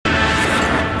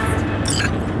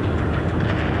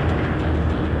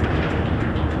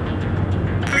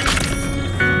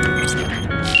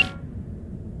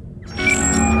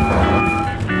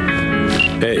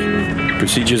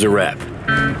Procedure's a wrap.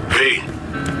 V,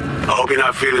 I hope you're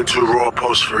not feeling too raw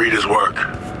post Farida's work.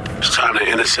 It's time to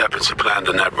intercept and supplant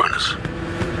the netrunner.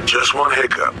 Just one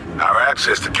hiccup. Our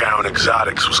access to Karen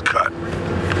Exotics was cut.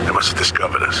 They must have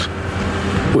discovered us.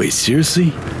 Wait,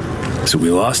 seriously? So we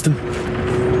lost them?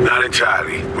 Not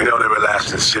entirely. We know they were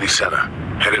last in the city center,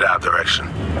 headed our direction.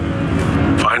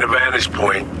 Find a vantage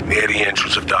point near the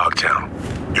entrance of Dogtown.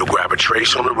 You'll grab a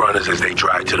trace on the runners as they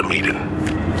drive to the meeting.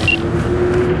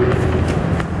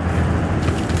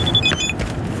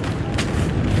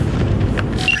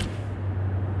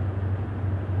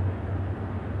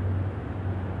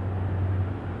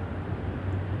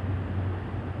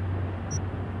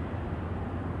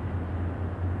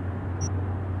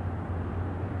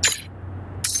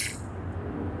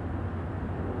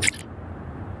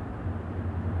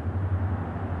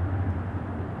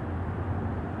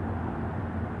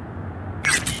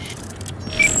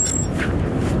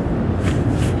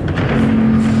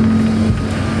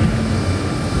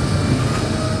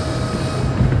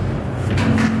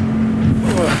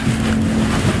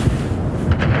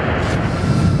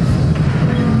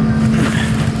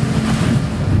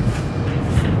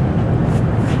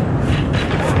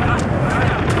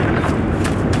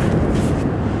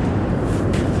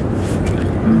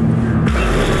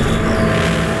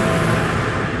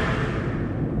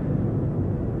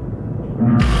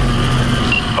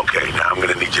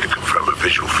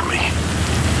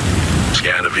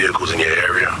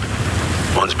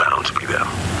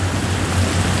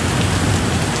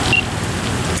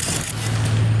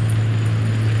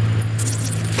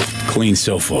 Clean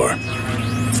so far.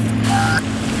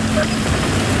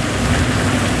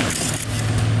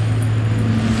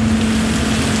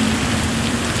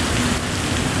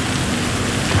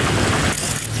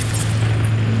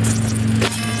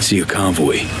 See a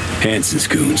convoy. Hansen's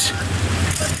goons.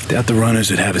 Doubt the runners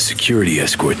would have a security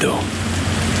escort, though.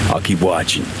 I'll keep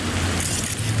watching.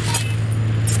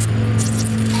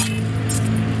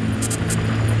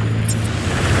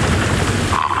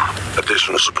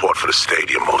 Additional support for the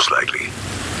stadium, most likely.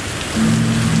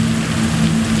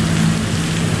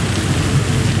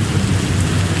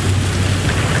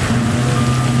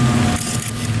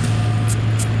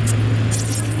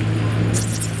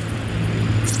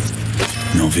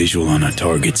 No visual on our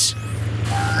targets.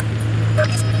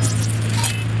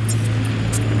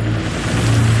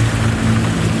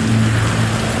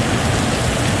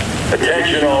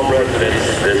 Attention all residents,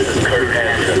 this is Kurt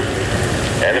Hansen.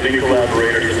 Enemy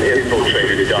collaborators have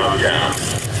infiltrated Dogtown.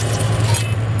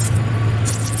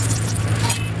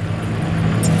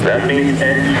 That means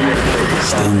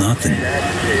still nothing.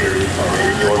 Are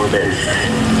in your midst.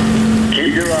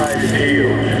 Keep your eyes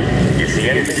peeled. You see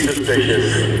anything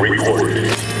suspicious, report it.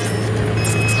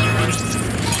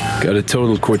 Got a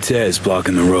total Cortez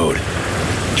blocking the road.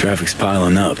 Traffic's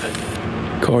piling up.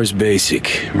 Car's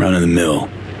basic, run of the mill.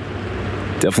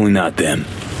 Definitely not them.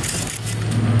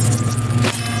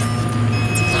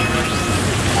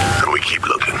 And we keep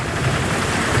looking.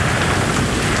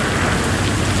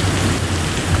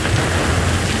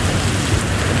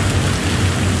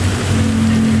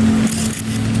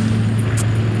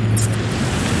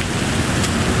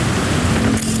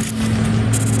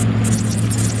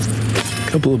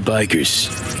 Couple of bikers.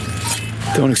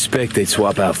 Don't expect they'd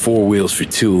swap out 4 wheels for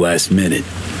 2 last minute.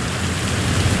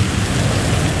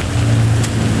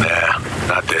 Nah,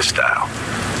 not this style.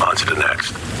 On to the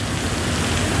next.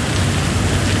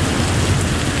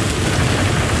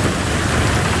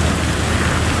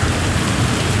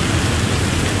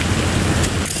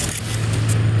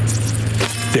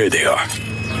 There they are.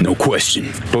 No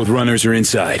question. Both runners are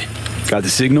inside. Got the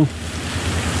signal?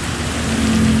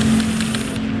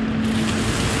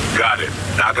 Got it.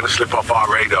 Not gonna slip off our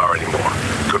radar anymore.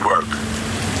 Good work.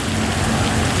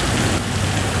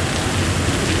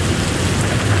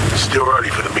 Still early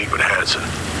for the meet with Hansen.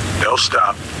 They'll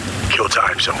stop, kill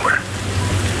time somewhere.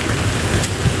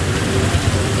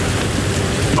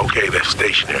 Okay, they're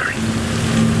stationary.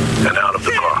 And out of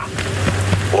the car.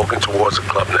 Walking towards the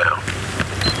club now.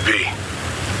 V,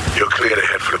 you're clear to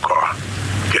head for the car.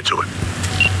 Get to it.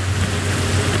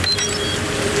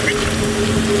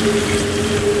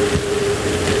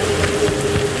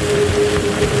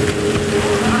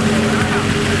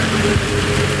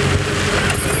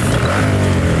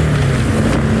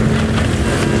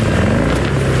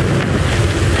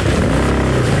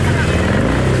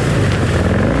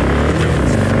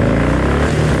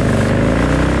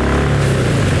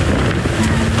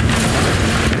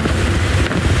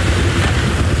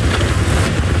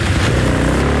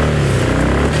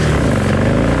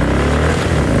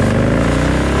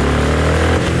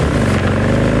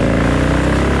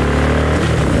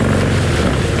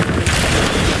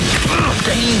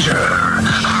 danger.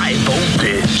 High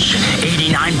voltage,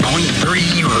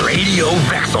 89.3 radio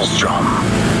Wechselstrom.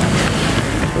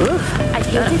 Oof, I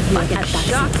hate it like a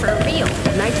shock for real.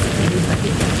 Nice.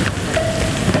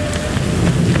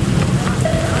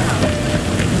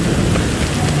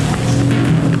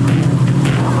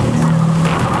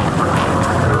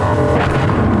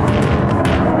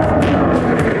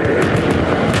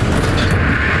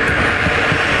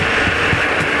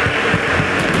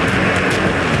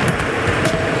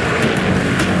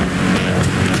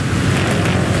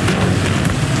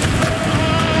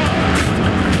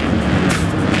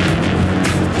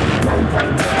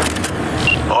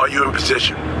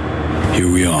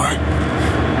 Here we are.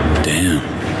 Damn,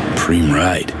 preem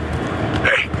ride.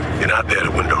 Hey, you're not there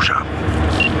to window shop.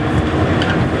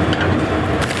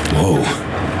 Whoa,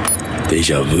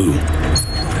 deja vu.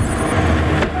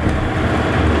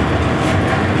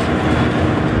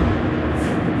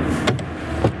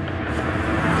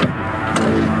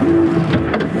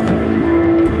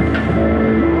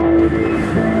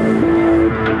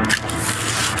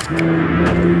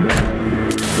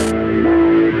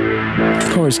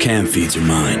 Car's cam feeds are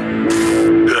mine.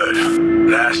 Good.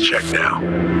 Last check now.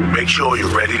 Make sure you're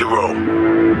ready to roll.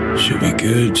 Should be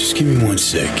good. Just give me 1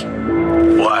 sec.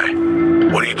 Why?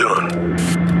 What are you doing?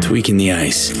 Tweaking the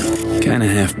ice. Kinda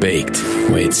half-baked,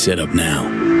 way it's set up now.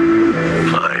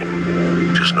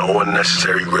 Fine. Just no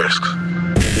unnecessary risks.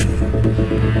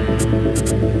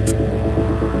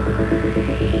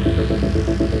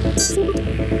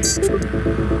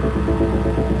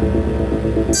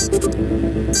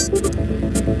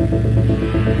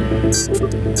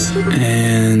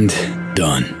 And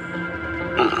done.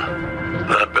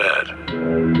 Not bad.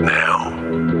 Now,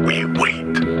 we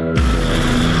wait.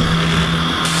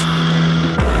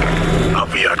 Our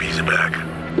VIPs are back.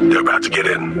 They're about to get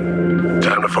in.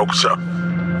 Time to focus up.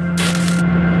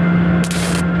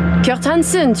 Kurt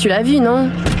Hansen, tu l'as vu, non?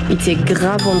 Il était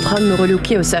grave en train de me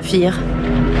relooker au saphir.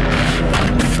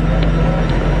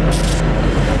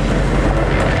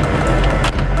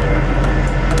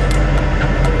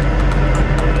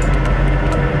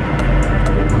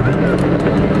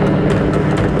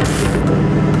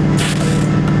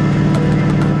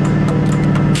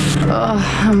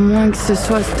 À moins que ce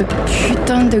soit cette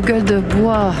putain de gueule de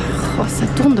bois. Oh, ça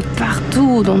tourne de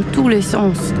partout, dans tous les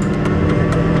sens.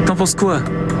 T'en penses quoi?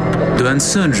 De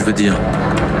Hansen, je veux dire.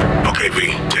 Okay,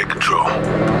 V, take control.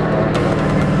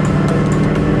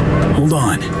 Hold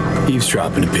on.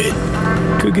 Eavesdropping a bit.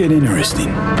 Could get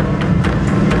interesting.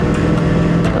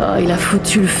 Oh, il a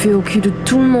foutu le feu au cul de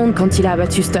tout le monde quand il a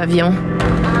abattu cet avion.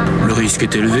 Le risque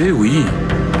est élevé, oui.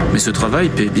 Mais ce travail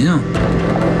paie bien.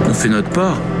 On fait notre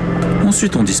part.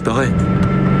 Ensuite, on disparaît.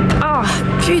 Oh,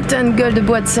 putain de gueule de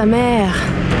bois de sa mère.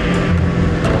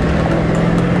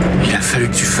 Il a fallu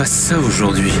que tu fasses ça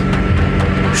aujourd'hui.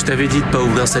 Je t'avais dit de pas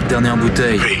ouvrir cette dernière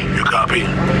bouteille. V, you copy?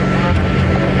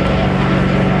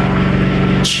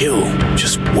 Chill.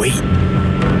 Just wait.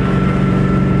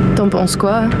 T'en penses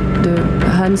quoi? De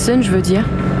Hansen, je veux dire?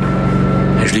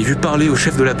 Je l'ai vu parler au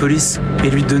chef de la police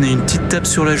et lui donner une petite tape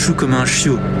sur la joue comme un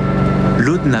chiot.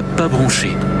 L'autre n'a pas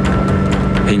bronché.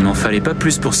 Et il n'en fallait pas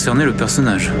plus pour cerner le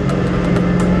personnage.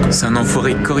 C'est un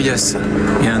enfoiré coriace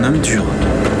et un homme dur.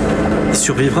 Il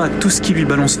survivra à tout ce qui lui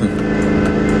balanceront.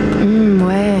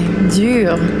 Ouais,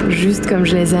 dur, juste comme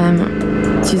je les aime.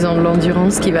 Ils ont de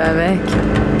l'endurance qui va avec.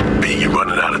 V, you're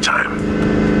running out of time.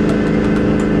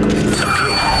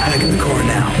 Back in the car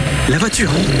now. La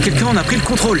voiture! Quelqu'un en a pris le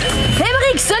contrôle!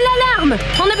 Emmerich, sonne l'alarme!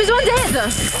 On a besoin d'aide!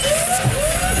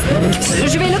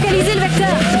 Je vais localiser le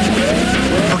vecteur.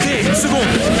 Ok, une seconde!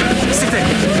 C'était!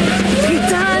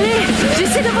 Putain, allez!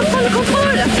 J'essaie de reprendre le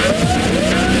contrôle!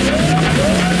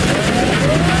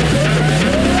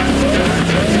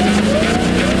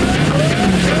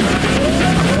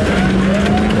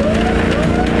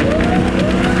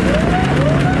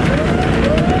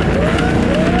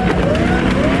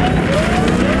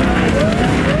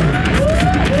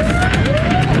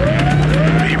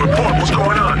 V, report. What's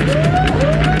going on?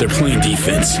 They're playing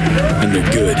defense, and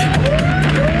they're good.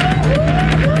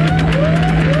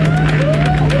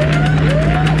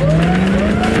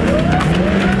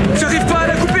 J'arrive pas à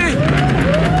la couper!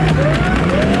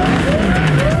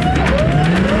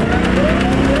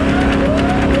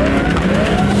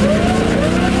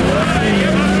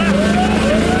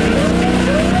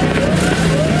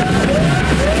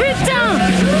 Putain!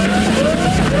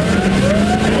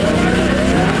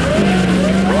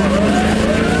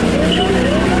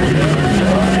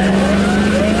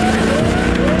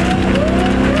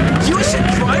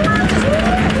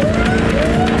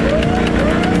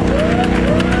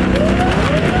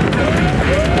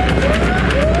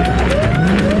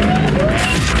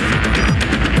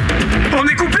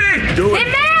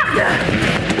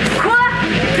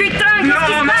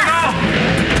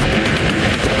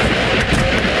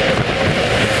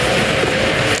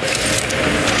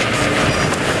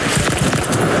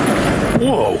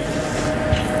 Whoa!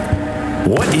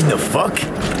 What in the fuck?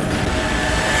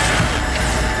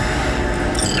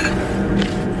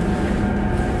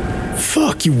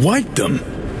 Fuck, you wiped them!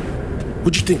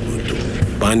 What'd you think we would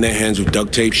do? Bind their hands with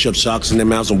duct tape, shove socks in their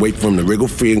mouths, and wait for them to wriggle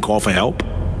free and call for help?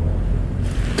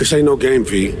 This ain't no game,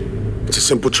 V. It's a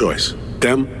simple choice.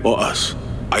 Them or us.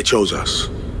 I chose us.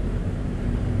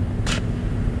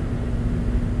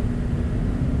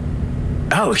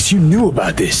 Alex, you knew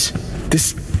about this.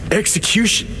 This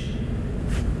execution.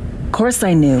 Of course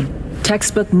I knew.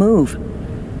 Textbook move.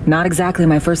 Not exactly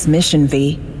my first mission,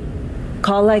 V.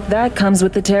 Call like that comes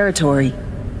with the territory.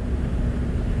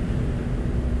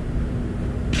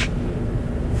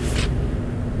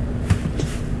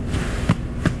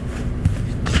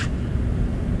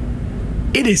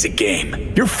 It is a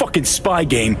game. Your fucking spy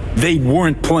game, they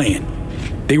weren't playing.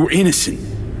 They were innocent.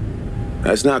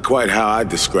 That's not quite how I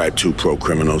describe two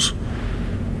pro-criminals.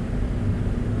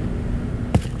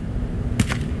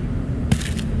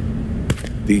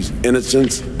 These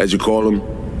innocents, as you call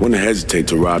them, wouldn't hesitate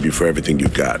to rob you for everything you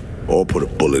got, or put a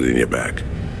bullet in your back.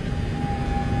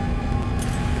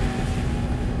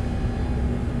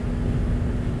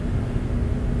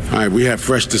 Alright, we have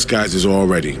fresh disguises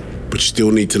already, but you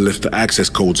still need to lift the access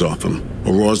codes off them.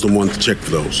 Aurora's the one to check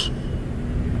for those.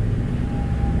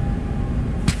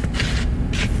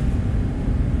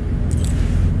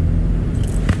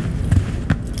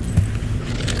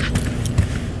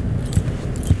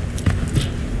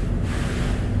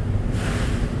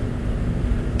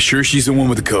 Sure she's the one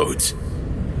with the codes?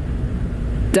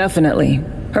 Definitely.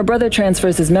 Her brother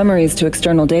transfers his memories to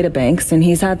external databanks, and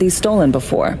he's had these stolen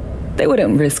before. They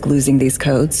wouldn't risk losing these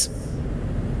codes.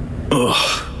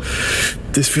 Ugh.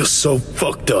 This feels so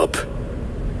fucked up.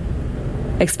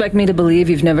 Expect me to believe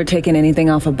you've never taken anything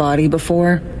off a body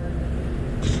before?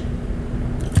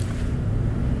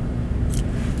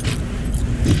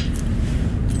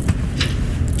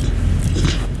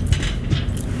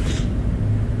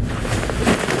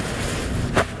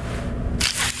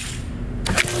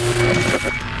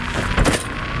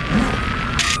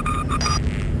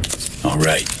 All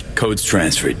right, code's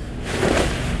transferred.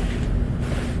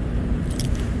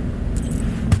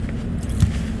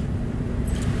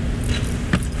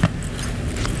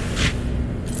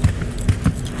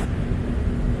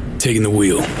 Taking the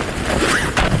wheel.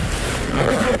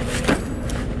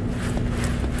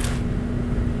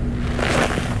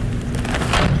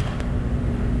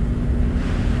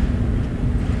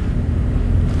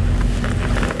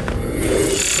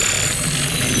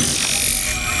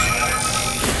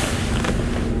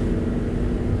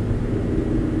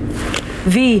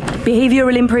 V,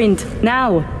 behavioral imprint,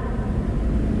 now!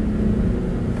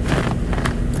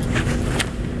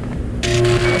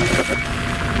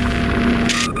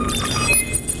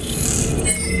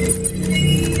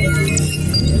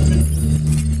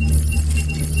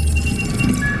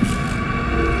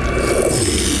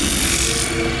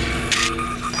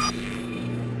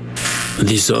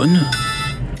 This on?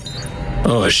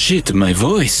 Oh shit, my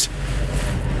voice.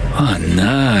 Oh,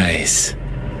 nice.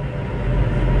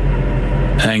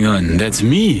 Hang on, that's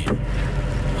me.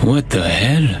 What the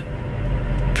hell?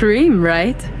 Prim,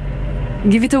 right?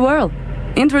 Give it a whirl.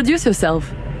 Introduce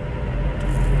yourself.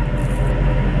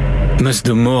 Must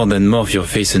do more than morph your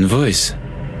face and voice.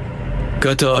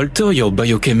 Gotta alter your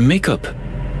biochem makeup.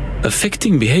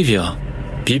 Affecting behavior.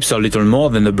 Peeps are little more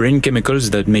than the brain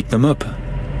chemicals that make them up.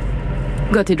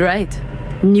 Got it right.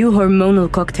 New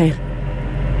hormonal cocktail.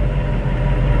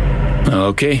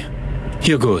 Okay,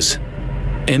 here goes.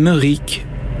 Emmerich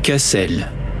Cassel.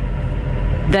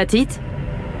 That it?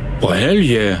 Well,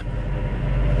 yeah.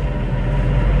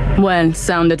 Well,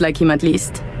 sounded like him at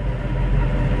least.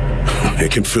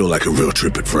 It can feel like a real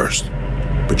trip at first,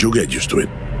 but you'll get used to it.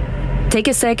 Take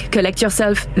a sec, collect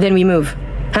yourself, then we move.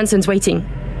 Hansen's waiting.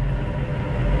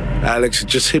 Alex, it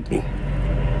just hit me.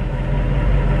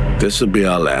 This'll be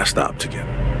our last stop together.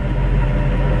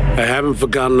 I haven't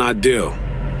forgotten our deal.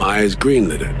 Myers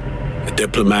greenlit it. A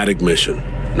diplomatic mission.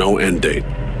 No end date.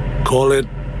 Call it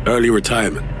early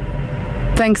retirement.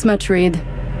 Thanks much, Reed.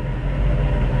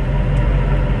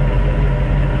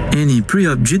 Any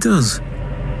pre-op jitters?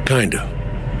 Kinda,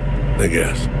 I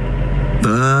guess.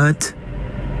 But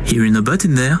hearing a butt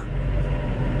in there.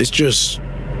 It's just,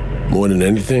 more than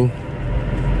anything,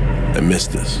 I miss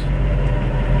this.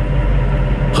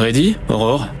 Ready,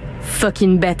 Aurore?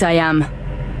 Fucking bet I am.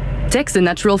 Tech's a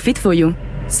natural fit for you.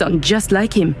 Sound just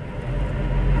like him.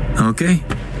 Okay,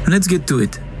 let's get to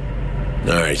it.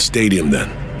 Alright, stadium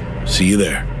then. See you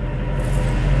there.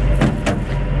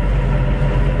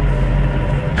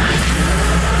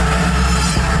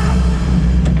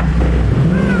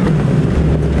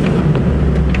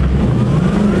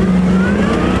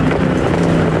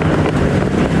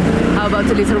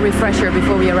 a little refresher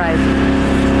before we arrive.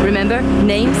 Remember,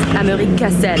 name's Americ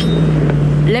Cassel.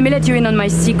 Let me let you in on my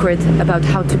secret about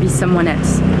how to be someone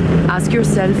else. Ask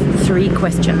yourself 3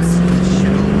 questions.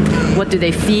 What do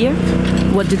they fear?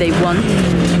 What do they want?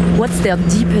 What's their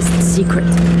deepest secret?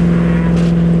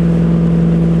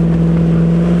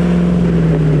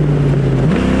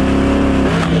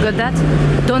 Got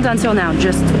that? Don't answer now,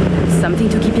 just something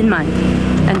to keep in mind.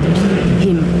 And be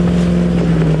him.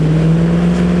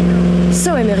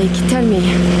 So, Emeric, tell me,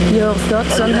 your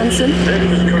thoughts on Hansen?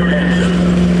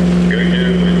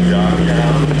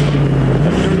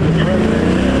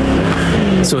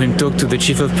 Saw him talk to the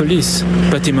chief of police,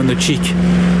 pat him on the cheek.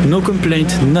 No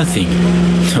complaint, nothing.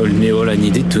 Told me all I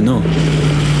needed to know.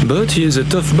 But he is a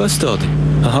tough bastard,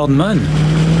 a hard man.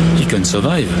 He can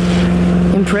survive.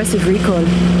 Impressive recall,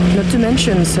 not to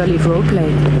mention solid roleplay.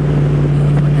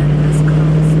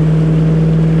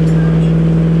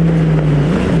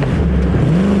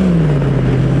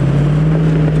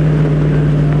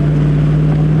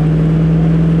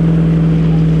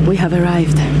 We have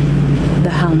arrived. The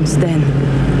Hound's Den.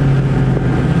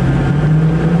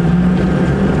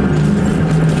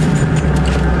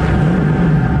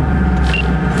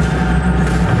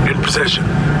 In position.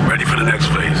 Ready for the next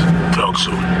phase. Talk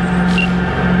soon.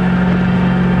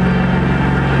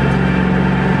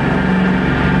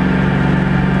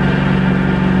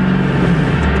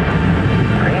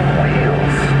 Green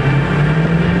wheels.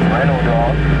 Rhino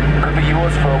dog. Could be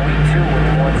yours for a week too when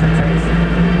you want to taste it.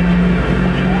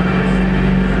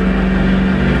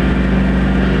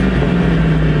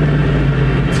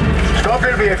 Stop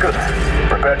your vehicle.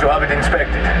 Prepare to have it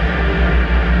inspected.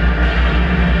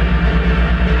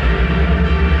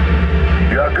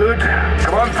 You are good.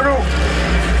 Come on through.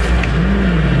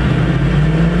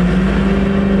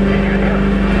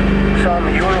 Some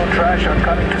Euro trash are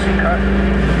coming to see car.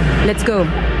 Let's go.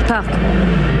 Park.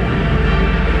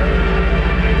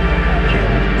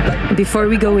 Before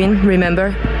we go in,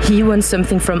 remember, he wants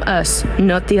something from us,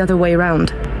 not the other way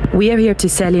around. We are here to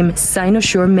sell him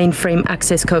Cynosure mainframe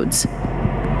access codes.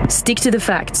 Stick to the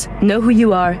facts, know who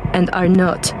you are and are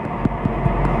not.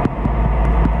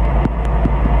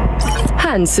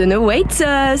 Hansen awaits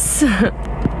us!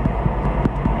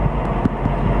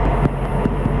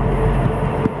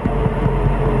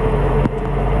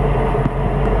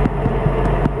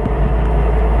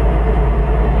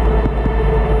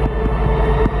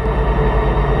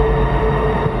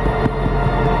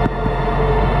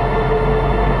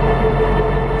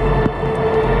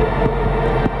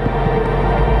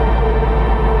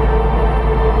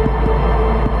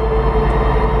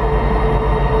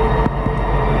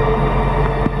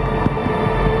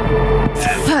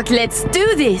 Let's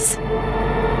do this!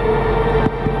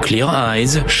 Clear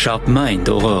eyes, sharp mind,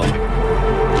 Aurore.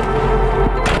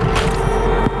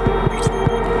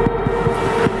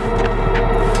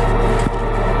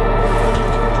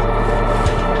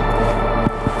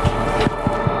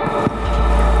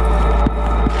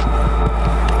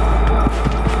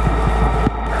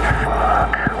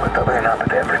 We're doubling up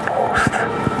at every post.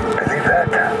 Believe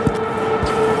that?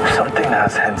 Something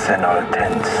has Hansen all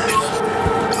tense.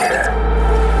 Yeah.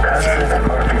 Hansen and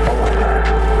Murphy both.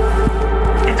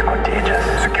 It's contagious.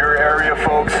 Secure area,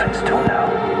 folks. It's 2 now.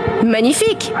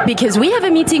 Magnifique! Because we have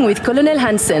a meeting with Colonel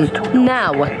Hansen.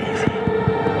 Now. Easy.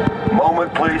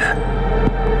 Moment, please.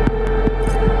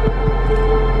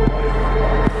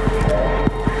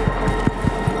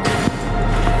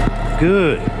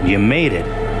 Good, you made it.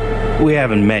 We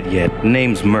haven't met yet.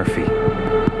 Name's Murphy.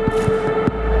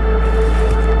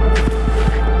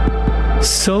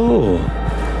 So,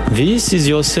 this is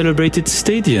your celebrated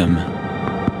stadium.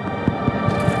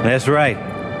 That's right.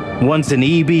 Once an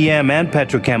EBM and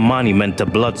Petrochem monument to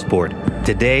bloodsport.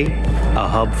 Today, a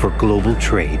hub for global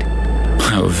trade.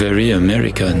 How very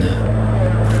American.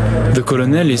 The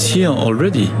colonel is here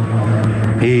already.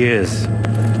 He is.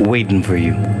 Waiting for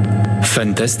you.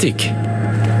 Fantastic.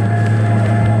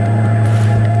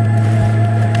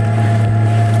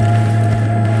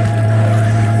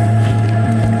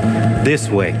 This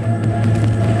way.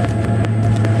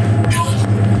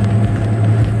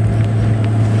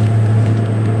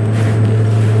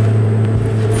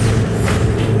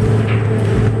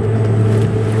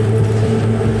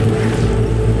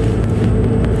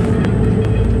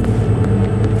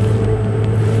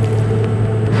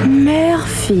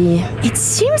 Murphy, it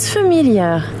seems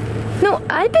familiar. No,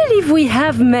 I believe we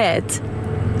have met.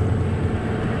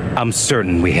 I'm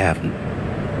certain we haven't.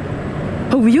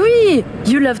 Oh oui,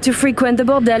 you love to frequent the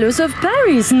bordellos of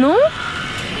Paris, no?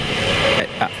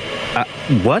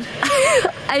 What?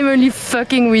 I'm only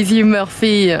fucking with you,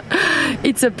 Murphy.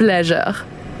 It's a pleasure.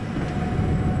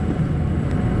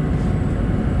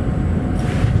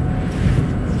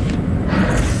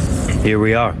 Here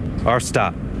we are, our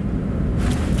stop.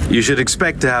 You should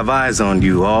expect to have eyes on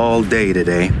you all day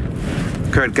today.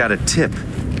 Kurt got a tip.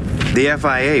 The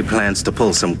FIA plans to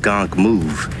pull some gonk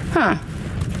move. Huh.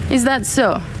 Is that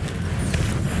so?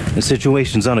 The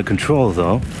situation's under control,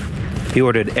 though. He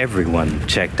ordered everyone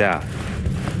checked out.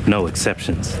 No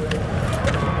exceptions.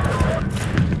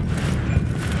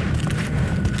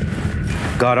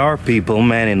 Got our people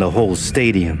manning the whole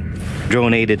stadium.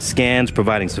 Drone-aided scans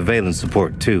providing surveillance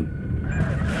support, too.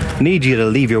 Need you to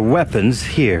leave your weapons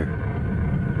here.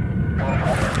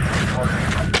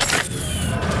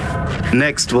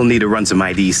 Next, we'll need to run some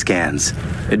ID scans.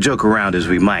 Joke around as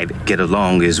we might, get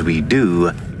along as we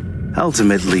do.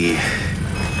 Ultimately,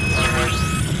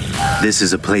 this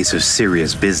is a place of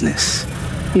serious business.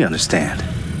 You understand?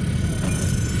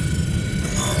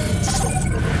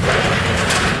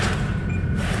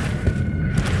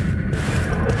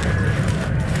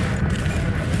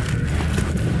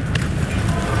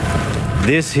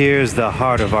 This here's the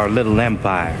heart of our little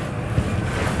empire.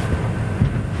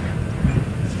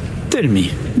 Tell me,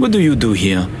 what do you do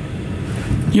here?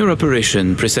 Your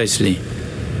operation, precisely.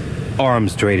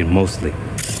 Arms trading, mostly.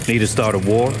 Need to start a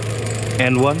war?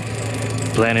 End one?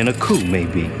 Planning a coup,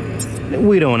 maybe.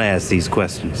 We don't ask these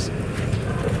questions.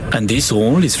 And this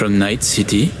role is from Night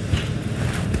City?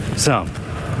 Some.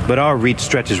 But our reach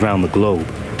stretches around the globe.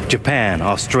 Japan,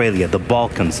 Australia, the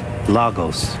Balkans,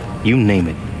 Lagos, you name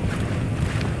it.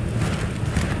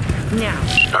 Now.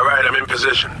 All right, I'm in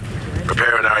position.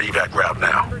 Preparing our evac route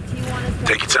now.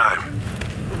 Take your time.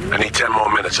 I need 10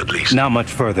 more minutes at least. Not much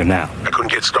further now. I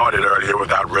couldn't get started earlier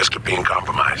without risk of being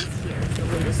compromised.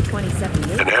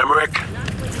 And Emmerich,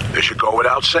 this should go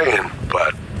without saying,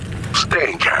 but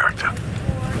stay in character.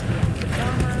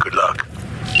 Good luck.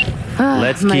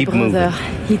 Let's my keep brother,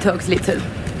 moving. He talks little.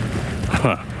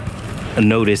 Huh.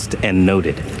 Noticed and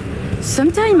noted.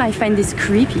 Sometimes I find this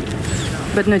creepy.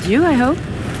 But not you, I hope?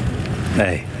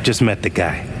 Hey, just met the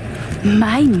guy.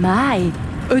 My.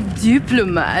 A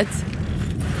diplomat.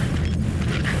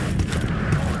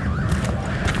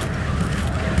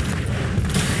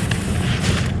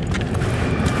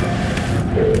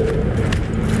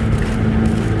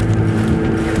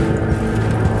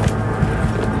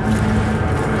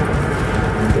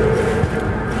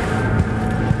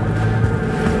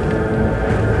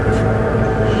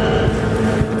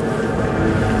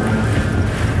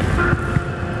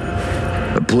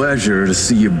 Pleasure to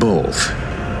see you both.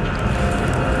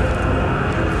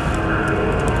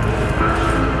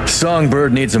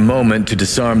 Songbird needs a moment to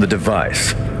disarm the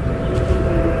device,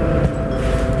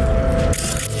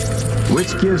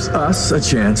 which gives us a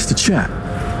chance to chat.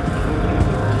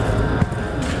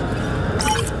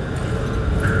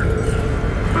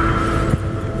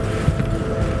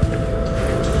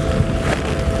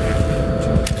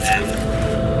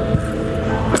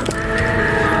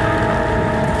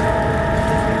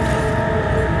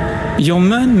 Your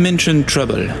man mentioned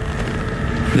trouble.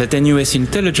 That NUS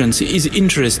intelligence is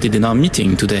interested in our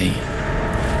meeting today.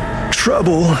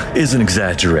 Trouble is an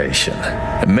exaggeration.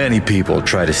 Many people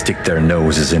try to stick their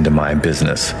noses into my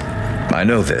business. I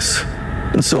know this,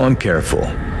 and so I'm careful.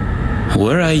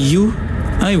 Were I you,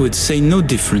 I would say no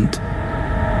different.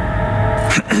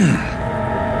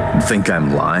 Think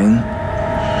I'm lying?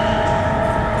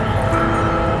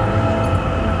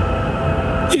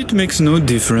 It makes no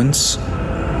difference.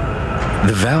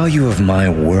 The value of my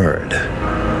word,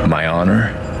 my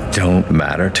honor, don't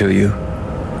matter to you?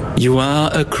 You are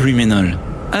a criminal,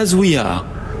 as we are.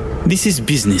 This is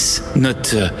business,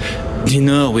 not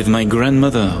dinner with my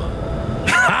grandmother.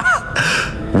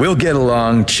 We'll get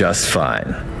along just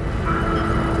fine.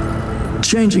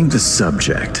 Changing the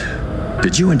subject,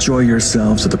 did you enjoy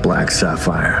yourselves at the Black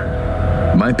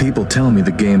Sapphire? My people tell me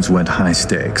the games went high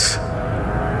stakes.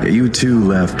 You two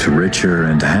left richer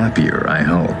and happier, I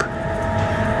hope.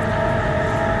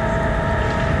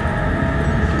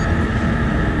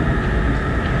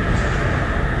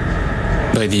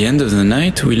 By the end of the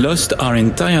night, we lost our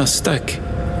entire stack.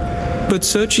 But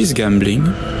such is gambling.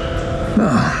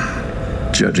 Oh,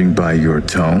 judging by your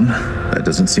tone, that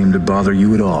doesn't seem to bother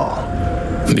you at all.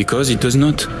 Because it does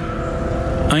not.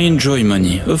 I enjoy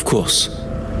money, of course.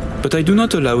 But I do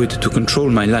not allow it to control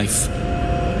my life.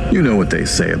 You know what they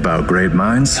say about great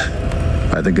minds.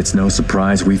 I think it's no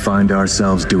surprise we find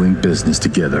ourselves doing business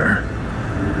together.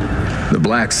 The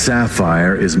Black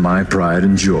Sapphire is my pride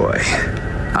and joy.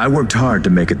 I worked hard to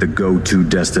make it the go-to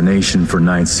destination for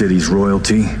Night City's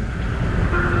royalty.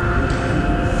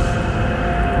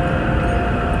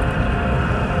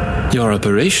 Your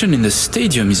operation in the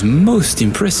stadium is most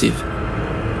impressive.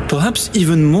 Perhaps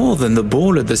even more than the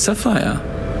ball at the Sapphire.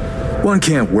 One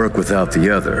can't work without the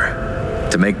other.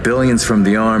 To make billions from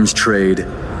the arms trade,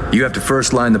 you have to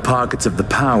first line the pockets of the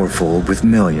powerful with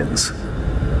millions.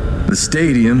 The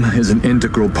stadium is an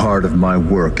integral part of my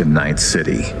work in Night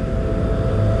City.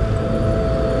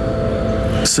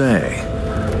 Say,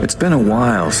 it's been a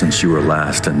while since you were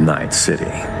last in Night City,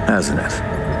 hasn't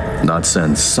it? Not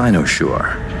since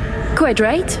Sinosure. Quite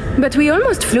right, but we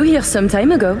almost flew here some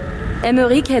time ago.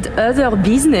 Emmerich had other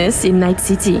business in Night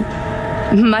City.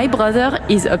 My brother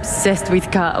is obsessed with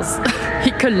cars.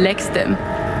 He collects them.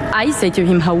 I say to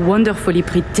him how wonderfully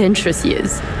pretentious he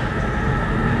is.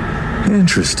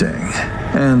 Interesting.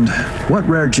 And what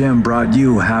rare gem brought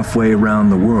you halfway around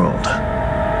the world?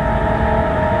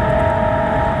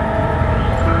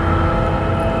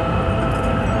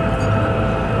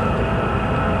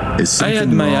 I had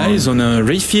my eyes on a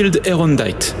refilled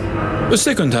Erondite. A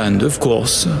second hand, of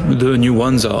course. The new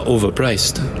ones are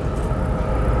overpriced.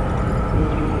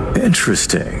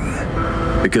 Interesting.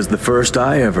 Because the first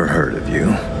I ever heard of you,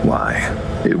 why,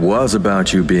 it was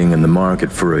about you being in the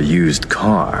market for a used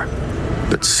car,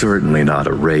 but certainly not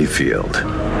a Rayfield.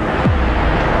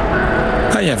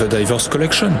 I have a diverse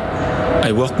collection.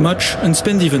 I work much and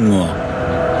spend even more.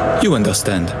 You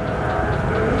understand.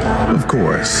 Of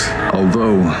course,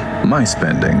 although my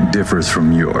spending differs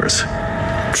from yours.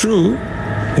 True.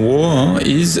 War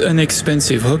is an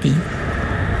expensive hobby.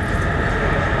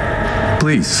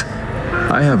 Please,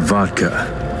 I have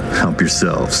vodka. Help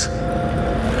yourselves.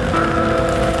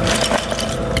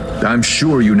 I'm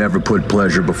sure you never put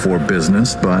pleasure before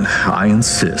business, but I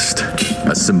insist.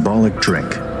 A symbolic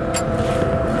drink.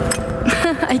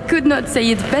 I could not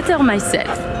say it better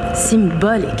myself.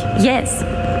 Symbolic, yes.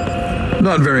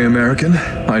 Not very American,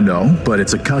 I know, but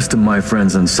it's a custom my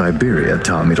friends in Siberia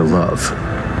taught me to love.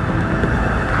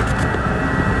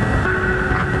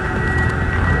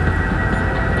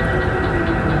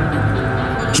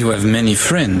 You have many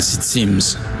friends, it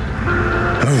seems.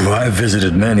 Oh, I've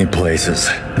visited many places.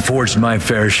 Forged my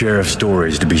fair share of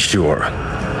stories, to be sure.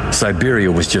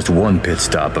 Siberia was just one pit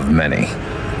stop of many.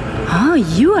 Oh,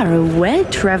 you are a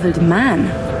well-traveled man.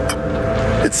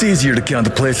 It's easier to count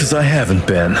the places I haven't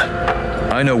been.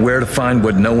 I know where to find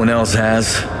what no one else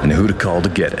has, and who to call to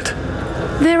get it.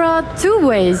 There are two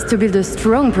ways to build a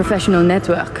strong professional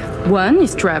network. One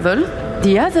is travel,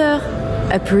 the other,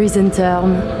 a prison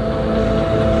term.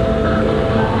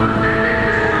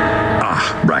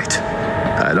 Ah, right.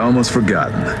 I'd almost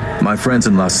forgotten. My friends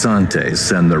in Los Santos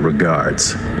send their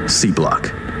regards. C-Block.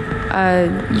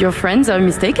 Your friends are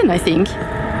mistaken, I think.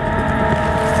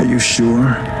 Are you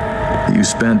sure? You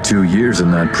spent 2 years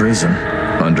in that prison,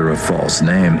 under a false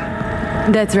name.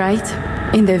 That's right,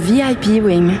 in the VIP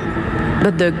wing.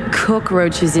 But the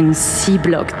cockroaches in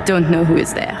C-Block don't know who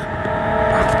is there.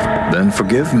 Then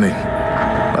forgive me.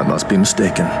 I must be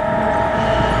mistaken.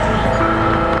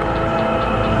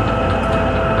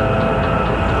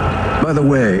 By the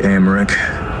way, Emmerich,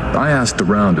 I asked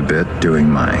around a bit doing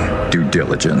my due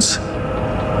diligence.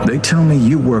 They tell me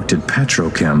you worked at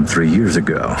Petrochem 3 years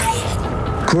ago.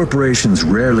 Corporations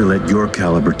rarely let your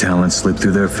caliber talent slip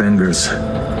through their fingers.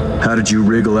 How did you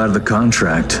wriggle out of the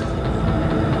contract?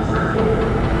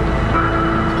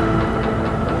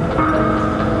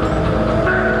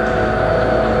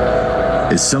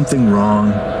 Is something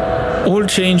wrong? All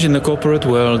change in the corporate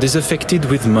world is affected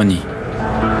with money.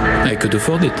 I could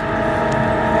afford it.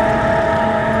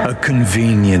 A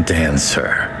convenient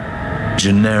answer.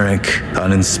 Generic,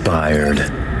 uninspired,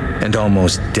 and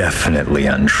almost definitely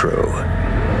untrue.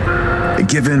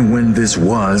 Given when this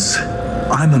was,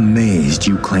 I'm amazed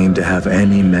you claim to have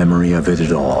any memory of it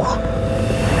at all.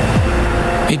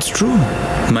 It's true.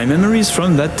 My memories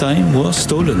from that time were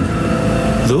stolen.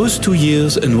 Those 2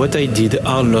 years and what I did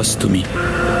are lost to me.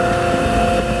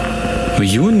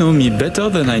 You know me better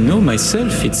than I know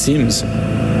myself, it seems.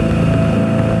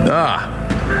 Ah,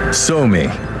 so me.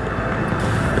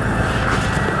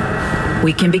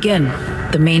 We can begin.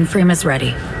 The mainframe is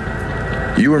ready.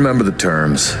 You remember the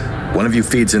terms. One of you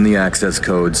feeds in the access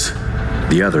codes,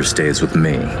 the other stays with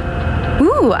me.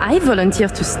 Ooh, I volunteer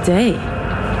to stay.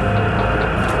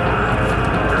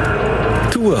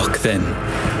 To work, then.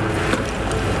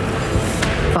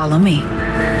 Follow me.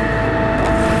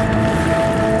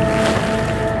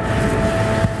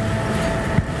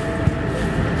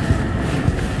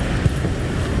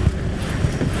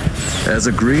 As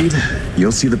agreed,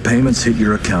 you'll see the payments hit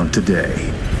your account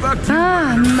today.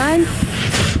 Ah, man.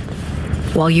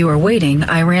 While you were waiting,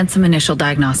 I ran some initial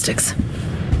diagnostics.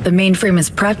 The mainframe is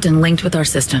prepped and linked with our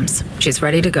systems. She's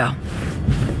ready to go.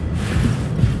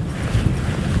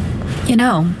 You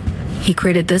know, he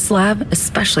created this lab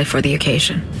especially for the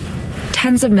occasion.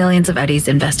 Tens of millions of eddies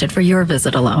invested for your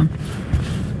visit alone.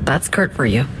 That's Kurt for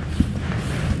you.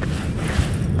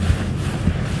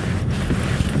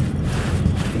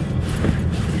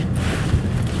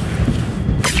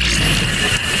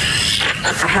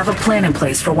 I have a plan in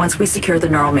place for once we secure the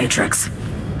neural matrix.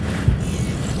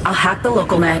 I'll hack the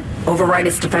local net, override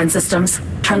its defense systems,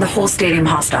 turn the whole stadium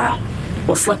hostile.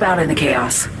 We'll slip out in the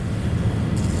chaos.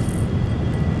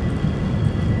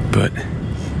 But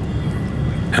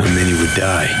how many would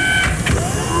die?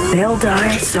 They'll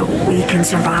die so we can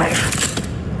survive.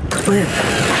 Live.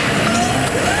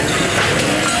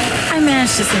 I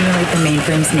managed to simulate the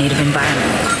mainframe's native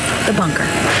environment, the bunker.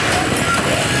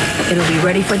 It'll be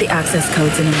ready for the access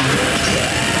codes in a moment.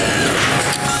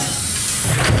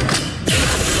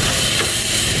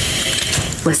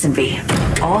 Listen, V.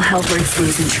 All hell breaks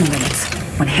loose in 2 minutes.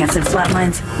 When Hansen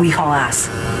flatlines, we haul ass.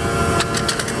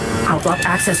 I'll block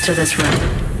access to this room.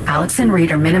 Alex and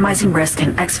Reed are minimizing risk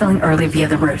and exfilling early via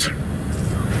the route.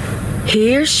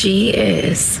 Here she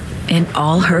is, in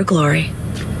all her glory.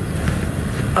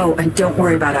 Oh, and don't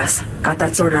worry about us. Got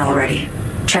that sorted already.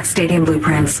 Check stadium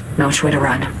blueprints, know which way to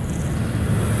run.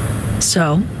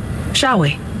 So, shall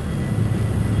we?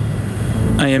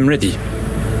 I am ready.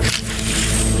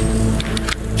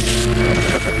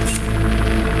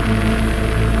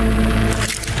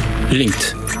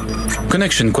 Linked.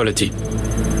 Connection quality.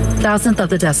 1,000th of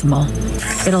the decimal.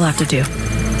 It'll have to do.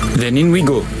 Then in we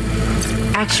go.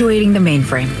 Actuating the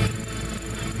mainframe.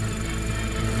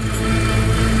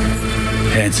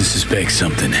 Hansen suspects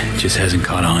something, just hasn't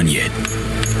caught on yet.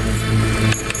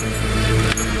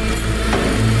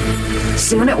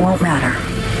 Soon it won't matter.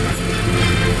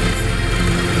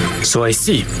 So I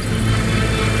see.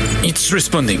 It's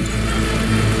responding.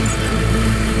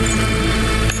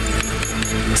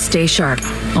 Stay sharp.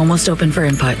 Almost open for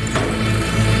input.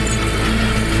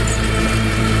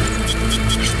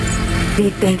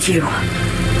 Pete, thank you.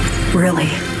 Really.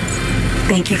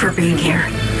 Thank you for being here.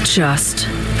 Just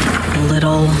a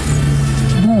little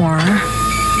more.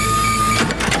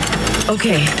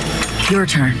 Okay, your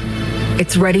turn.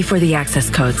 It's ready for the access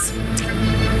codes.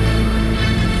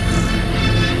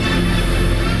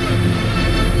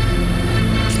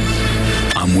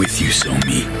 I'm with you,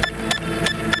 Somi.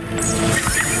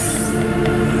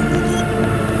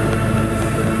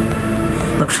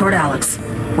 Look toward Alex.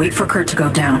 Wait for Kurt to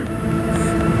go down.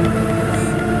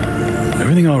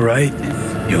 Everything all right?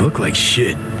 You look like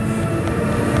shit.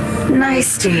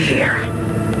 Nice to hear.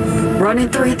 Running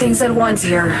 3 things at once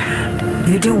here.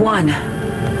 You do 1.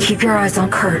 Keep your eyes on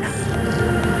Kurt.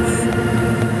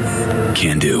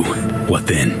 Can do. What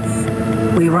then?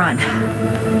 We run.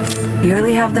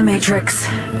 Nearly have the Matrix.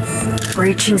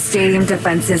 Breaching stadium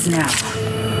defenses now.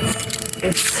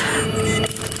 It's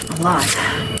a lot.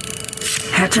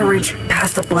 Had to reach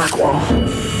past the black wall.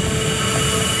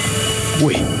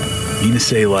 Wait, mean to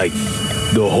say like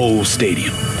the whole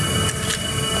stadium?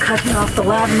 Cutting off the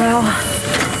lab now.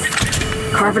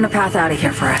 Carving a path out of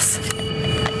here for us.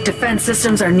 Defense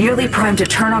systems are nearly primed to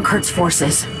turn on Kurt's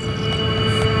forces.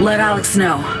 Let Alex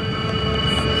know.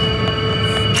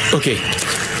 Okay.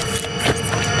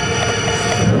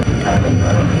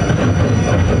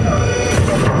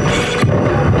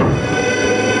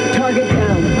 Target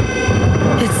down.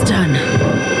 It's done.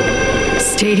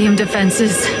 Stadium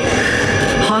defenses,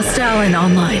 hostile and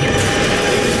online.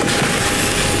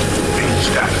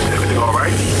 Status, everything all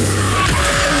right?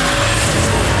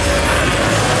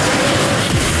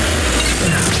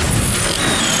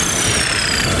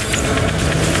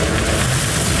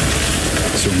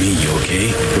 So me, you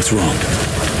okay? What's wrong?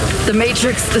 The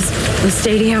Matrix, the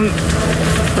stadium,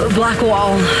 the black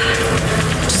wall.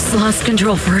 Just lost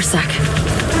control for a sec.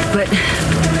 But,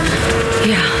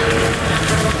 yeah,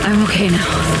 I'm okay now.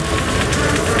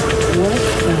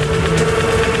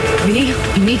 V,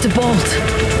 you need to bolt.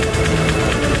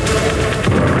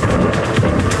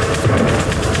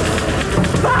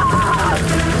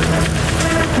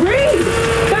 Reed!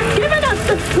 They're giving us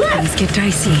the slip! Things get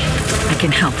dicey. I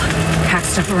can help. Hack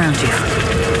stuff around you.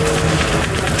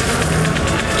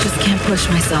 Just can't push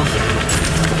myself.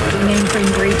 The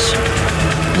mainframe breach.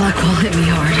 Blackwall hit me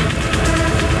hard.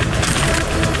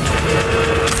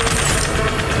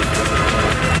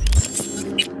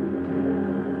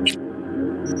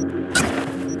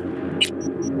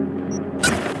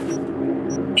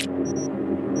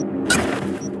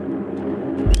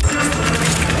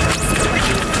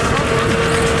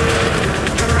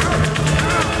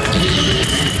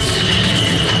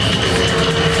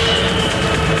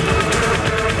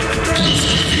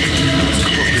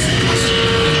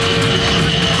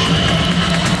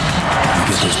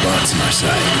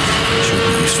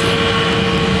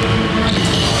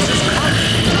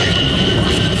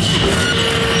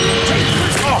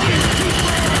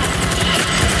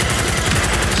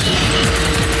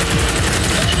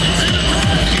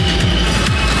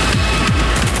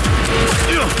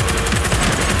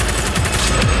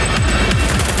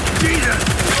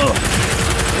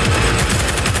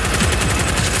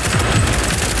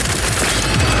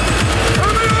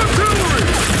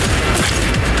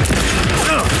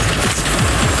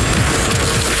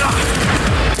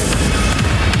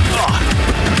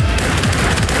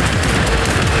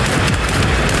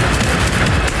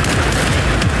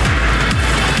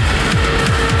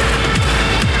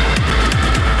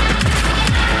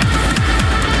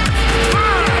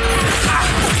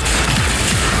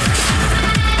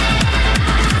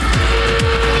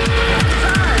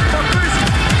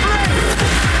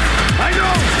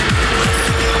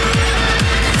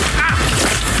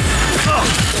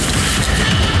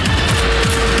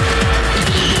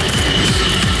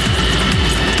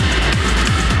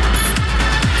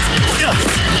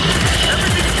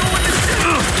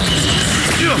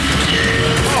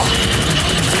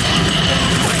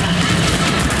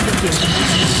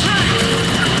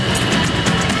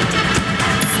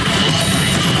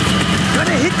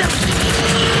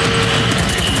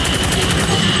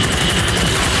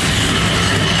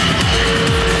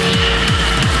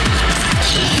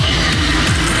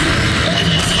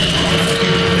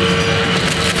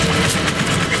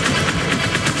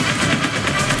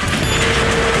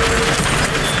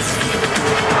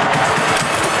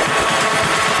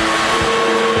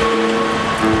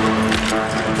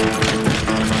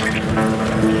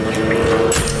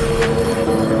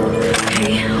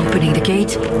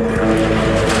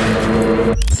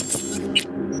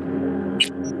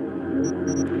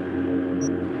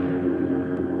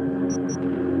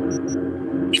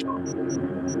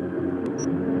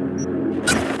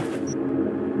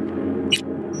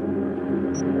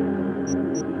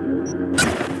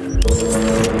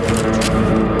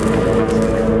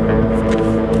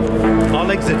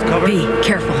 exit's covered? V,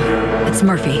 careful. It's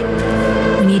Murphy.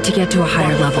 We need to get to a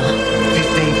higher level.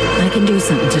 I can do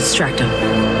something to distract him.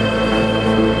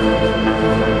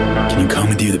 Can you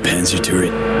commandeer the Panzer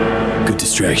turret? Good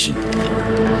distraction.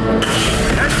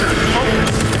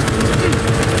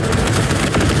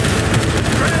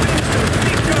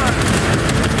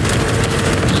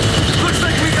 Looks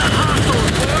like we got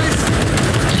hostiles, boys!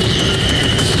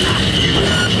 Got something for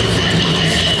you!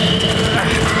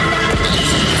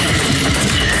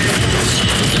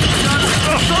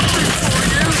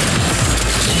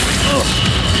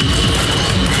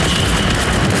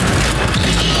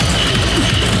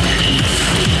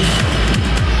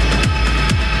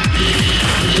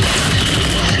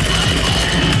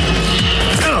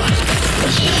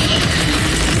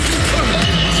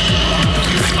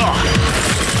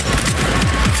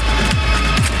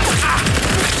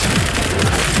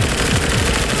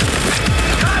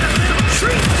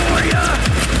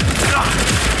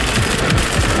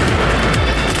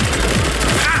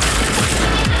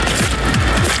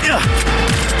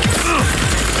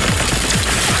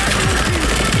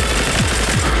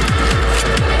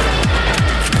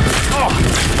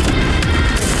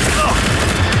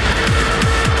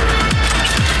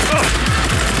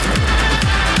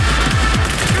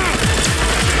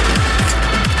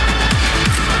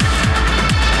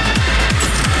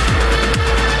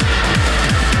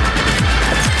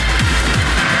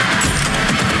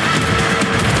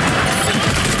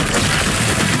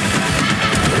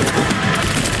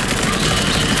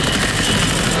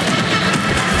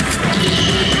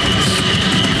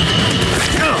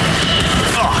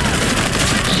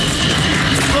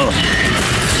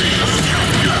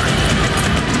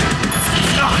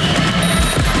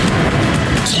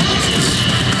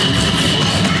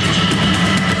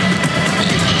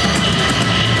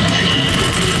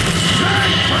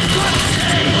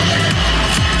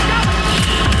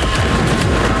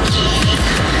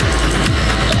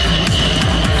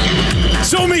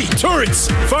 Turrets!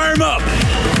 Fire them up!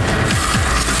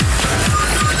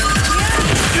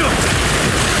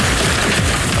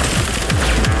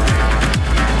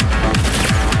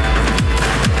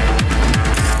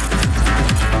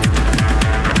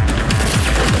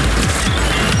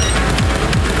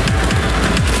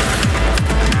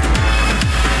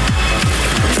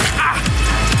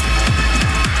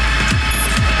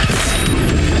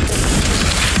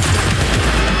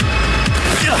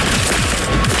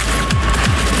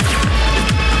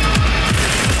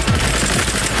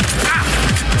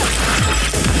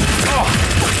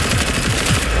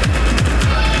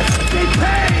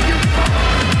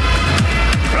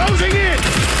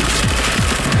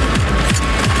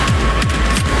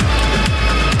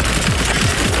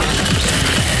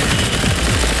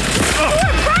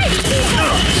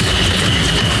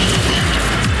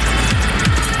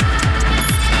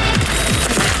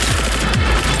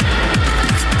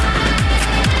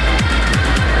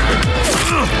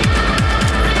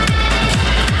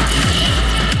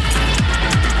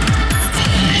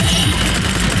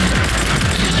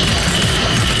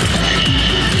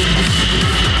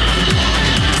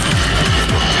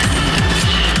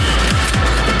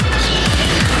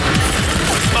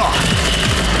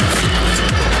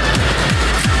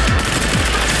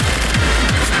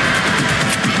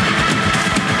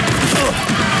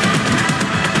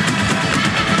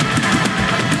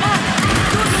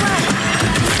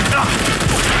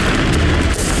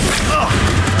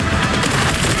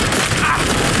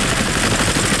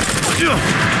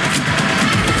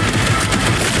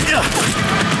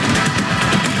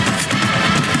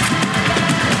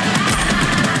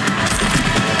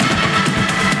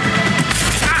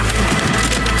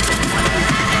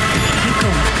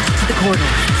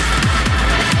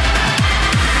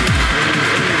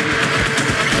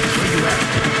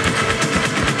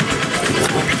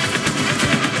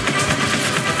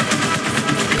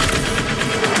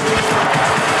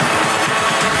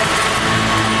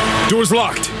 Door's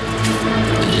locked.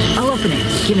 I'll open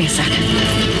it. Give me a second.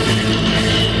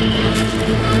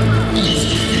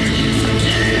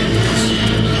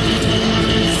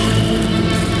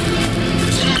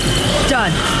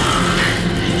 Done.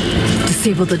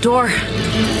 Disable the door.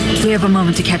 We have a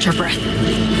moment to catch our breath.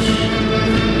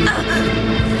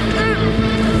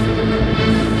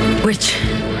 Which...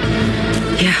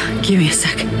 Yeah, give me a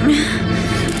sec.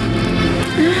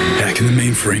 Hacking the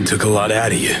mainframe took a lot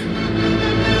out of you.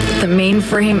 The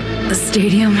mainframe, the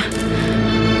stadium,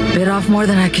 bit off more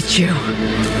than I could chew.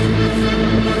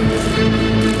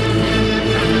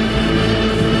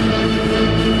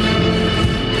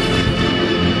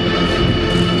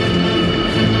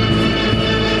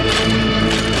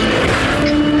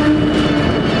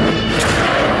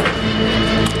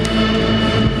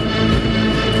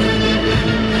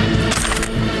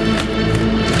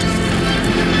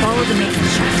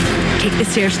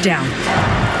 stairs down.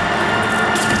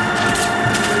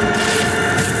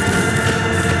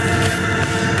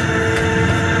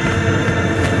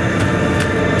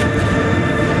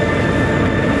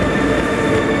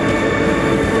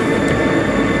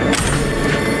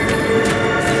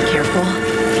 Careful.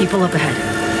 People up ahead.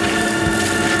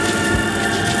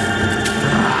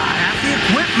 Half the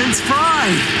equipment's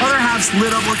fried. Other half's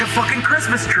lit up like a fucking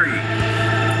Christmas tree.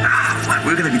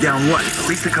 We're gonna be down, what, at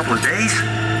least a couple of days?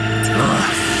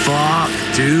 Ugh, fuck,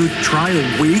 dude. Try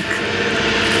a week?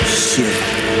 Shit.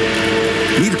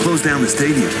 We need to close down the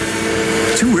stadium.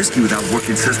 Too risky without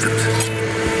working systems.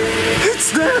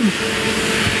 It's them!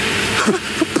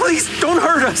 Please, don't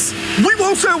hurt us! We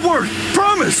won't say a word!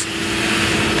 Promise!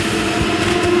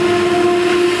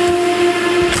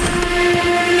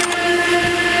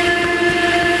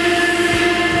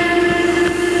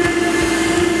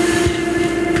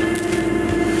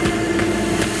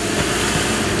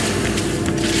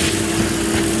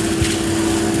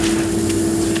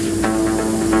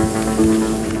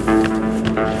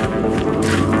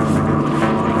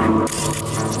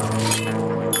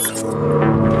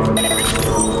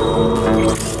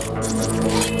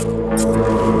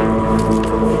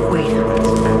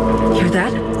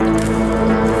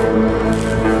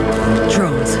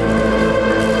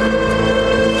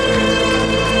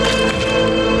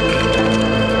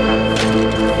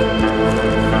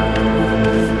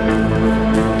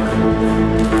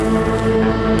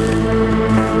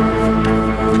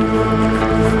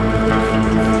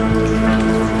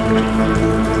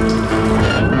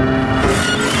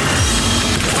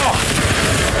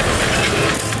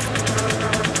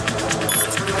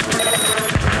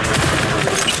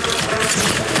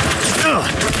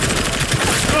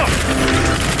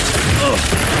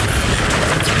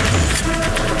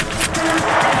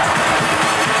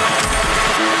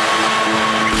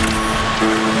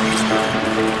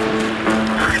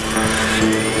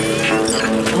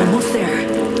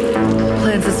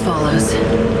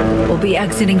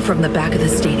 Exiting from the back of the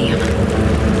stadium.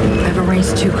 I've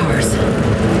arranged 2 cars.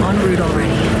 En route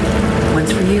already.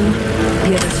 One's for you,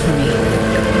 the other's for me.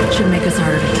 Should make us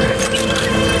harder to track.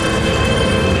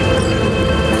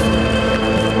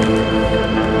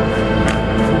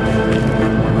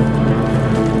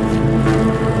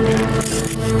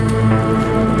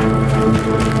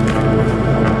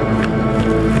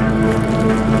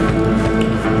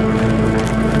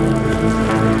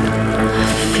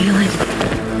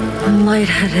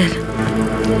 Lightheaded.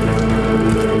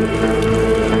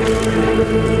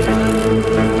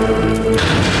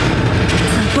 It's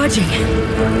not budging.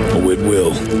 Oh, it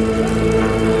will.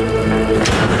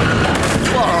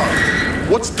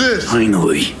 What's this?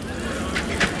 Finally.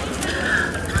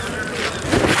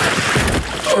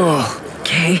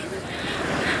 Okay.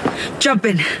 Jump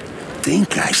in.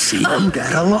 Think I see them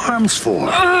got alarms for.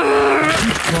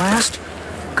 Blast?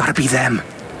 Gotta be them.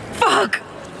 Fuck!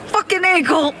 Fucking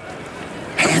ankle!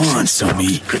 Come on,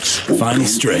 Somi. Finally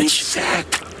stretch.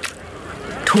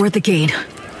 Toward the gate.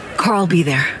 Carl be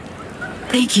there.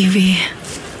 Thank you, V.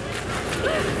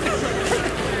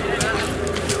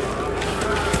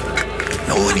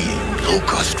 No any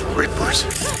low-cost rippers.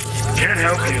 Can't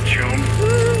help you, chum.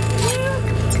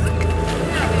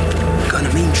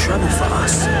 Gonna mean trouble for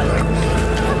us.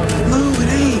 No, it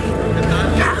ain't.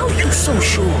 How you so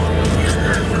sure?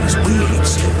 Because we ain't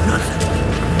seen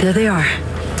nothing. There they are.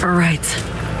 All right.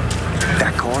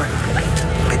 That car?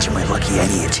 Bet you my lucky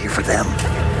Eddie it's here for them.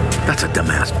 That's a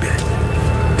dumbass bet.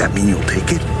 That mean you'll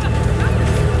take it?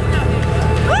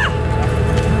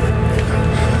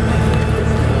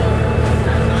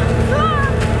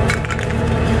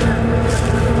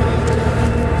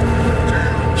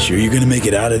 Sure you're gonna make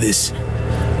it out of this?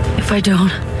 If I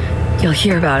don't, you'll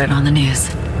hear about it on the news.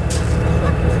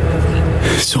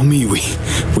 Somi,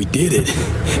 we did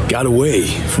it. Got away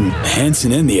from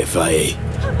Hansen and the FIA.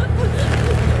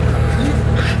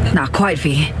 Not quite,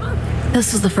 V.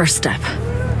 This was the first step.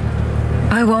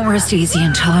 I won't rest easy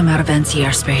until I'm out of NC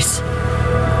airspace.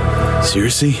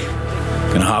 Seriously?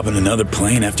 Gonna hop in another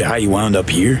plane after how you wound up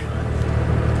here?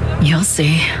 You'll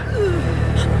see.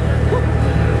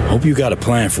 Hope you got a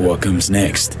plan for what comes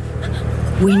next.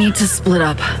 We need to split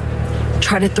up.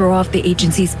 Try to throw off the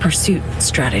agency's pursuit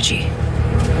strategy.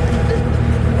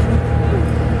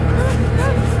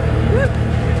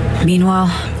 Meanwhile,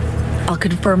 I'll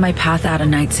confirm my path out of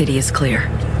Night City is clear.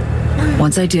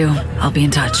 Once I do, I'll be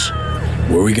in touch.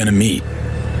 Where are we gonna meet?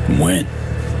 And when?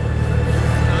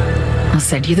 I'll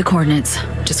send you the coordinates.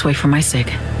 Just wait for my sig.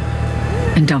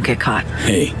 And don't get caught.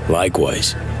 Hey,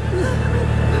 likewise.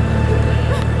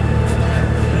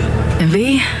 And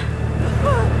V,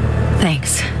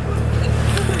 thanks.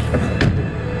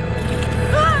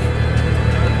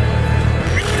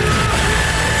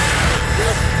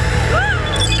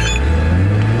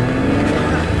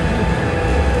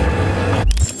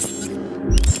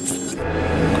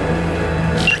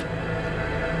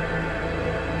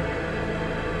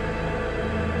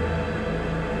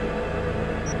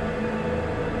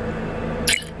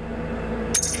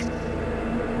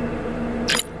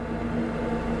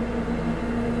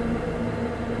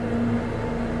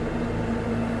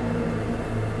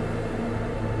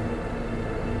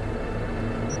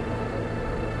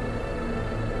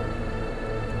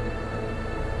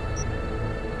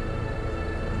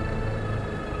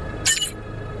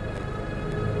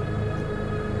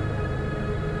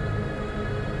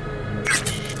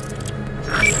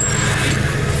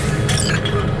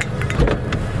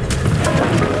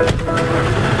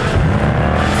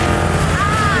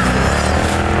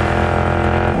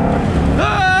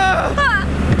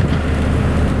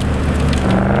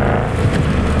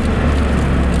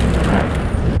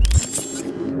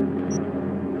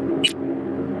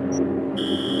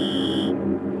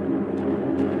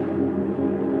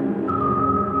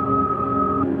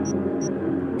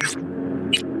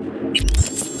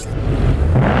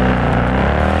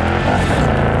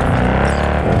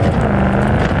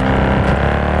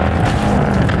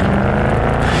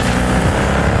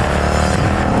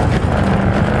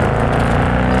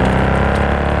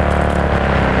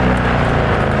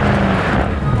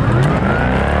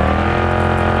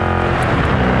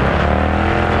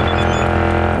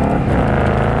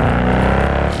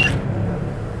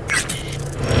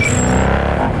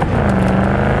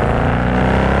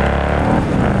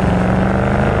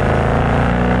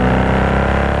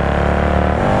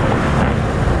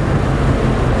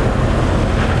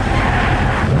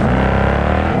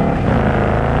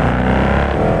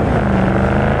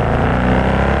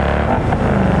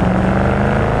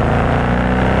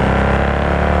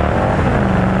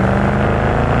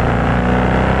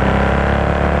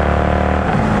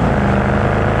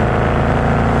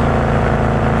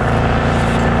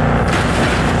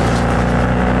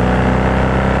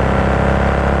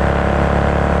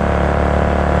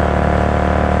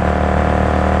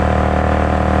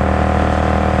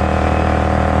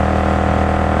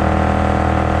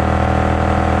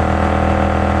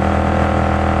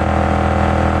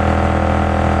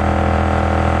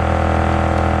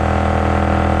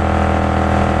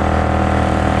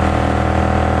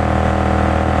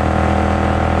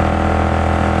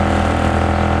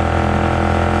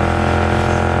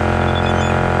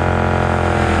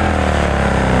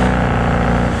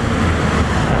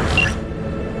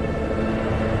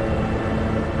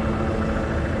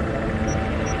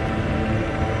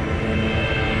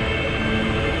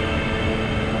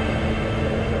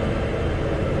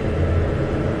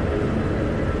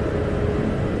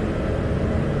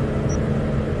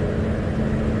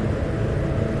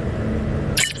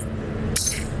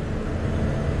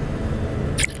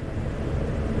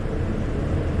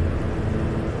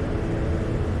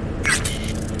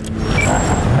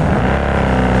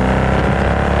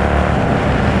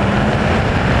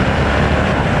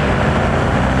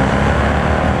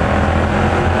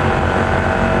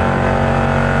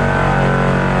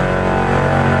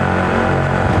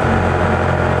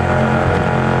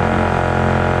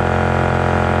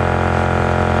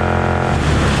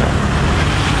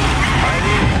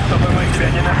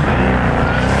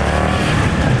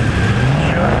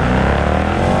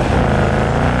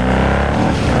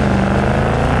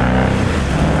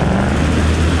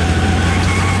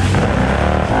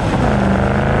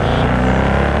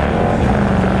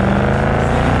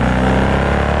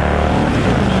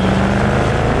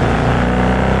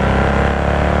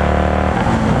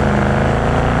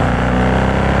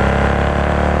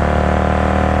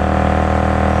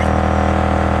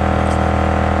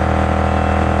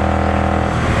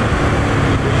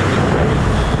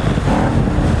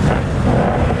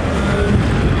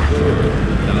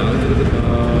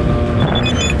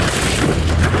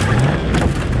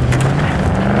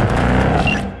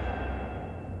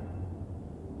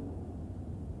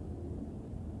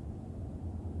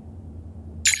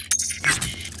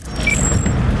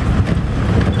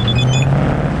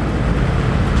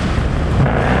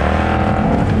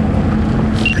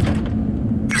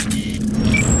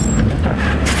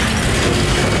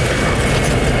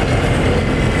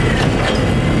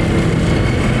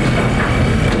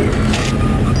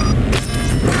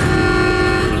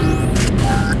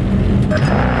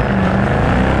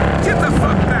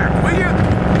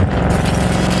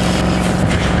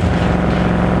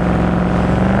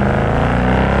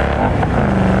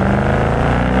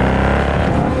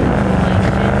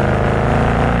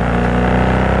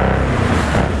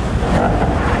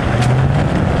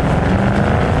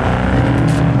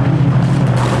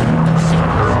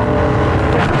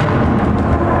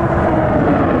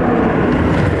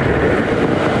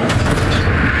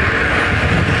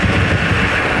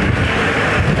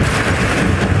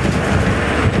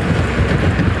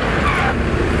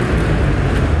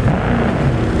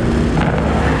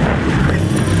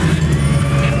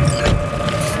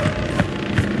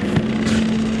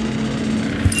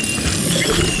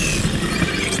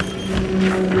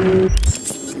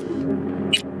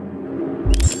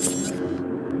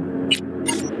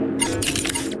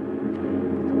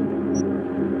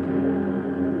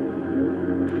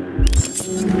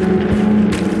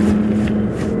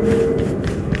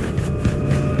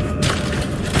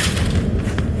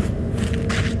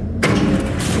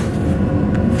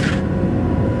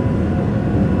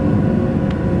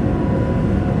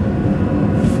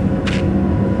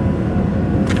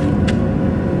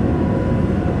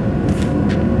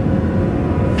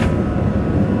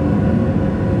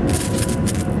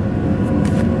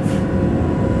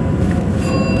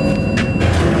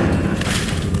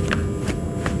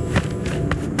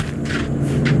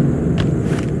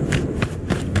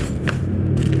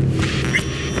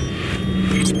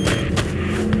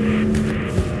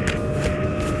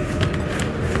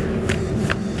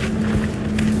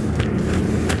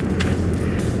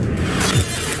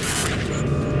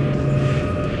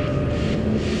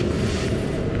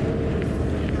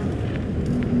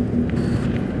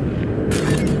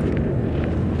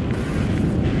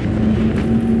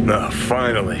 Oh,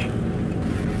 finally.